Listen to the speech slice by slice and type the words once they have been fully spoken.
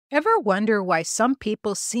Ever wonder why some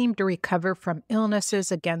people seem to recover from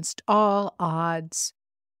illnesses against all odds,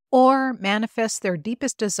 or manifest their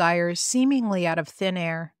deepest desires seemingly out of thin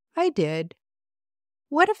air? I did.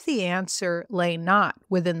 What if the answer lay not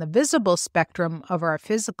within the visible spectrum of our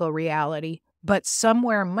physical reality, but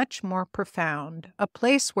somewhere much more profound, a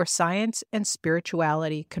place where science and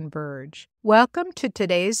spirituality converge? Welcome to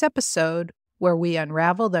today's episode, where we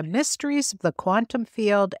unravel the mysteries of the quantum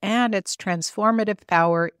field and its transformative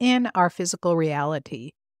power in our physical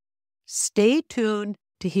reality. Stay tuned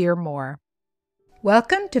to hear more.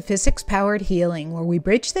 Welcome to Physics-Powered Healing, where we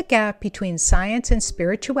bridge the gap between science and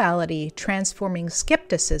spirituality, transforming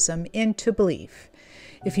skepticism into belief.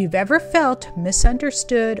 If you've ever felt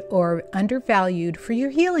misunderstood or undervalued for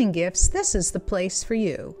your healing gifts, this is the place for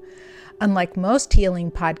you. Unlike most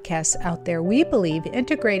healing podcasts out there, we believe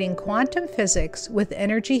integrating quantum physics with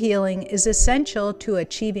energy healing is essential to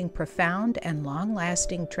achieving profound and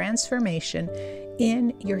long-lasting transformation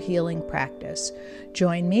in your healing practice.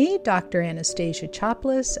 Join me, Dr. Anastasia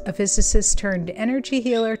Chopelas, a physicist turned energy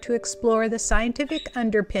healer, to explore the scientific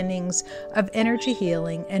underpinnings of energy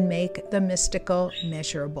healing and make the mystical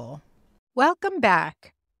measurable. Welcome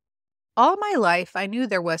back. All my life, I knew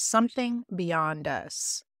there was something beyond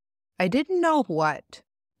us. I didn't know what,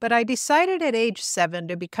 but I decided at age 7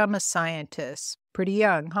 to become a scientist. Pretty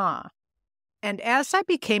young, huh? And as I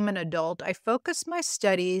became an adult, I focused my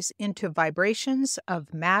studies into vibrations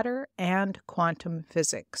of matter and quantum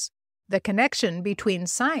physics. The connection between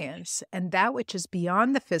science and that which is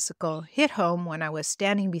beyond the physical hit home when I was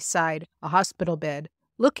standing beside a hospital bed,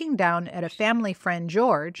 looking down at a family friend,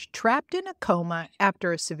 George, trapped in a coma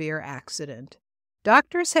after a severe accident.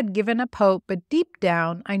 Doctors had given up hope, but deep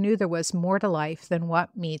down, I knew there was more to life than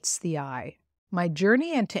what meets the eye. My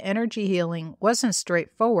journey into energy healing wasn't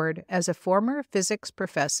straightforward. As a former physics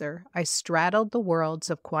professor, I straddled the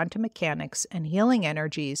worlds of quantum mechanics and healing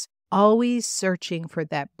energies, always searching for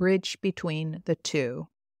that bridge between the two.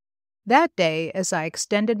 That day, as I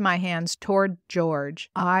extended my hands toward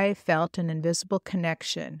George, I felt an invisible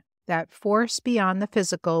connection. That force beyond the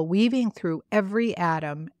physical weaving through every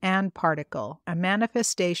atom and particle, a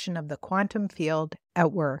manifestation of the quantum field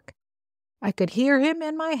at work. I could hear him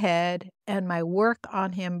in my head, and my work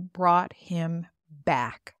on him brought him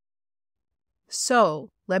back. So,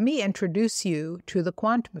 let me introduce you to the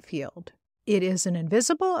quantum field. It is an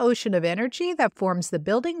invisible ocean of energy that forms the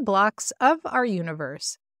building blocks of our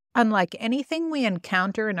universe. Unlike anything we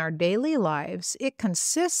encounter in our daily lives, it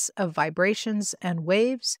consists of vibrations and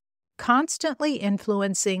waves, constantly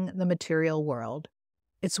influencing the material world.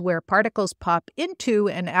 It's where particles pop into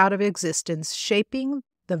and out of existence, shaping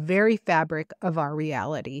the very fabric of our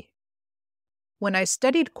reality. When I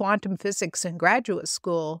studied quantum physics in graduate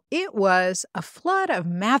school, it was a flood of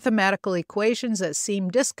mathematical equations that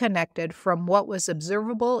seemed disconnected from what was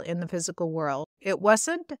observable in the physical world. It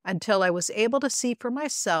wasn't until I was able to see for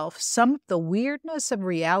myself some of the weirdness of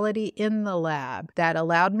reality in the lab that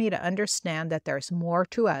allowed me to understand that there's more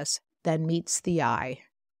to us than meets the eye.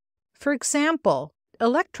 For example,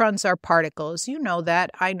 electrons are particles. You know that,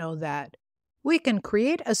 I know that. We can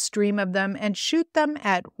create a stream of them and shoot them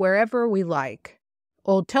at wherever we like.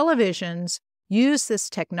 Old televisions use this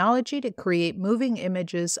technology to create moving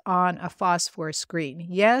images on a phosphor screen.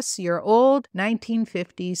 Yes, your old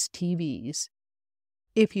 1950s TVs.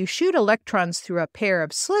 If you shoot electrons through a pair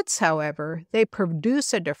of slits, however, they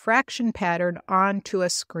produce a diffraction pattern onto a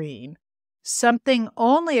screen, something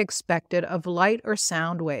only expected of light or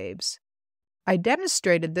sound waves. I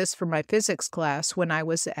demonstrated this for my physics class when I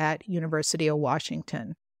was at University of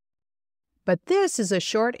Washington. But this is a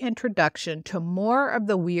short introduction to more of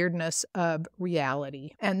the weirdness of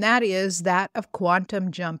reality, and that is that of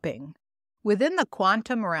quantum jumping. Within the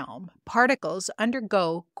quantum realm, particles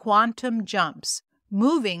undergo quantum jumps,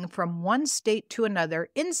 moving from one state to another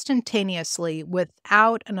instantaneously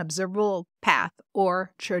without an observable path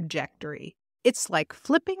or trajectory. It's like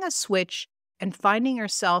flipping a switch and finding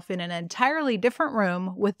yourself in an entirely different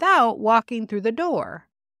room without walking through the door.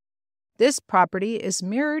 This property is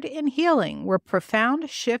mirrored in healing, where profound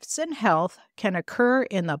shifts in health can occur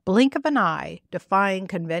in the blink of an eye, defying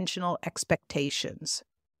conventional expectations.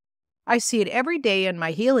 I see it every day in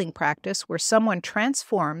my healing practice, where someone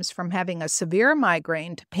transforms from having a severe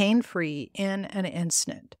migraine to pain-free in an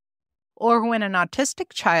instant. Or when an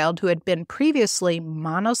autistic child who had been previously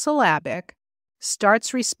monosyllabic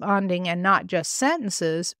starts responding in not just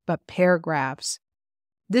sentences, but paragraphs.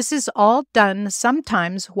 This is all done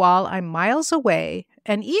sometimes while I'm miles away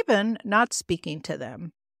and even not speaking to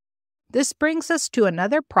them. This brings us to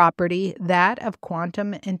another property, that of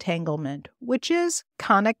quantum entanglement, which is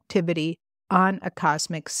connectivity on a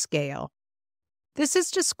cosmic scale. This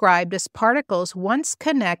is described as particles once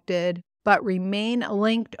connected but remain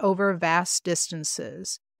linked over vast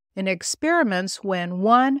distances. In experiments, when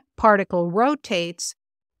one particle rotates,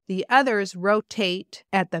 the others rotate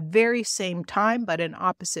at the very same time but in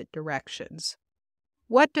opposite directions.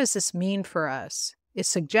 What does this mean for us? It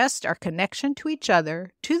suggests our connection to each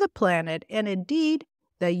other, to the planet, and indeed,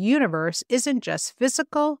 the universe isn't just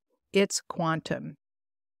physical, it's quantum.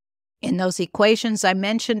 In those equations I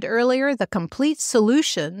mentioned earlier, the complete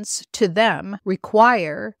solutions to them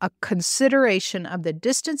require a consideration of the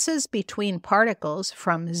distances between particles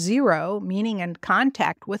from zero, meaning in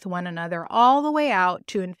contact with one another, all the way out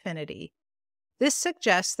to infinity. This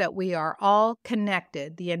suggests that we are all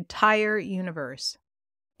connected, the entire universe.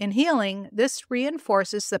 In healing, this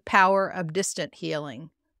reinforces the power of distant healing,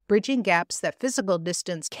 bridging gaps that physical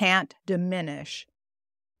distance can't diminish.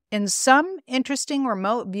 In some interesting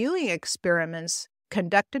remote viewing experiments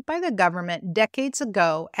conducted by the government decades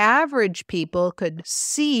ago, average people could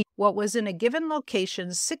see what was in a given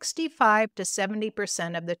location 65 to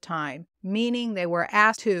 70% of the time, meaning they were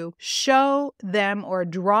asked to show them or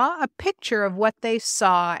draw a picture of what they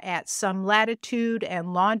saw at some latitude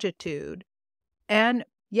and longitude. And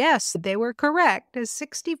yes, they were correct,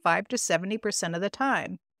 65 to 70% of the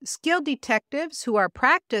time. Skilled detectives who are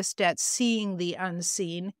practiced at seeing the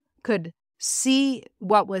unseen could see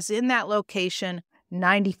what was in that location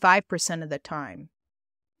 95% of the time.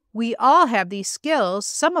 We all have these skills.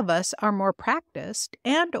 Some of us are more practiced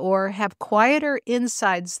and or have quieter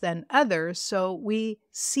insides than others, so we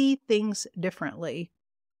see things differently.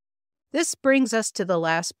 This brings us to the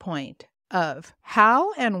last point of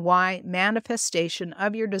how and why manifestation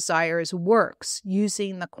of your desires works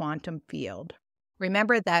using the quantum field.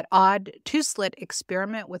 Remember that odd two-slit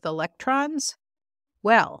experiment with electrons?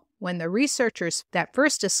 Well, when the researchers that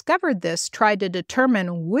first discovered this tried to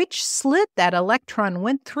determine which slit that electron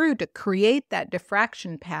went through to create that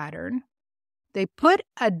diffraction pattern, they put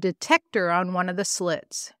a detector on one of the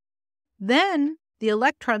slits. Then the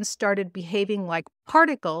electrons started behaving like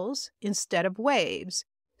particles instead of waves.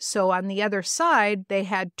 So on the other side, they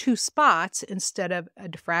had two spots instead of a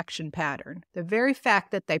diffraction pattern. The very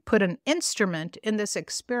fact that they put an instrument in this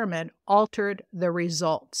experiment altered the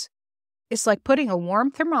results. It's like putting a warm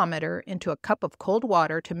thermometer into a cup of cold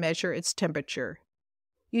water to measure its temperature.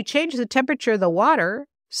 You change the temperature of the water,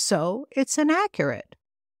 so it's inaccurate.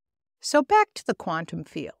 So back to the quantum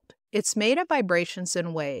field. It's made of vibrations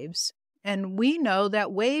and waves, and we know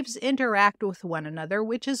that waves interact with one another,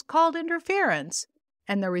 which is called interference,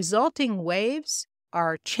 and the resulting waves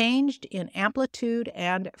are changed in amplitude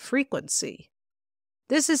and frequency.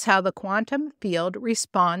 This is how the quantum field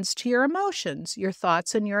responds to your emotions, your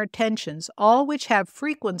thoughts, and your attentions, all which have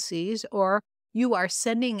frequencies, or you are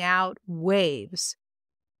sending out waves.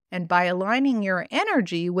 And by aligning your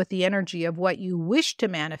energy with the energy of what you wish to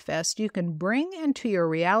manifest, you can bring into your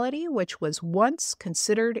reality which was once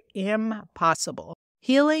considered impossible.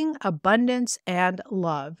 Healing, abundance, and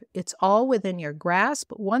love. It's all within your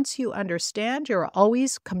grasp. Once you understand, you're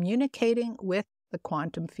always communicating with the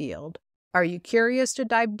quantum field. Are you curious to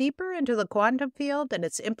dive deeper into the quantum field and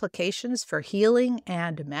its implications for healing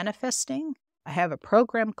and manifesting? I have a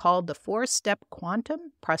program called the 4-Step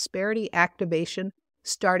Quantum Prosperity Activation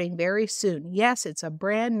starting very soon. Yes, it's a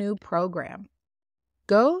brand new program.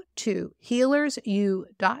 Go to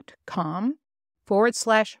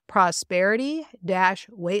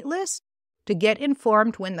healersu.com/prosperity-waitlist to get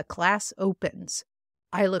informed when the class opens.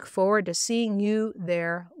 I look forward to seeing you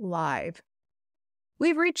there live.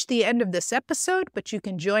 We've reached the end of this episode, but you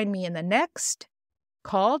can join me in the next,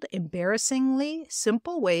 called Embarrassingly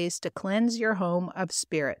Simple Ways to Cleanse Your Home of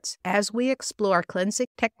Spirits, as we explore cleansing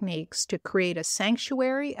techniques to create a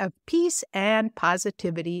sanctuary of peace and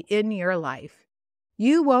positivity in your life.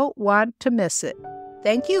 You won't want to miss it.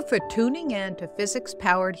 Thank you for tuning in to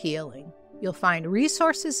Physics-Powered Healing. You'll find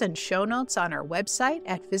resources and show notes on our website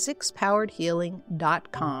at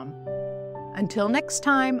physicspoweredhealing.com. Until next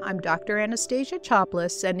time, I'm Dr. Anastasia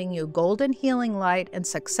Chopelas, sending you golden healing light and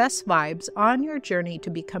success vibes on your journey to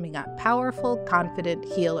becoming a powerful, confident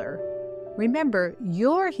healer. Remember,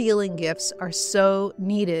 your healing gifts are so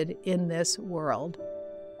needed in this world.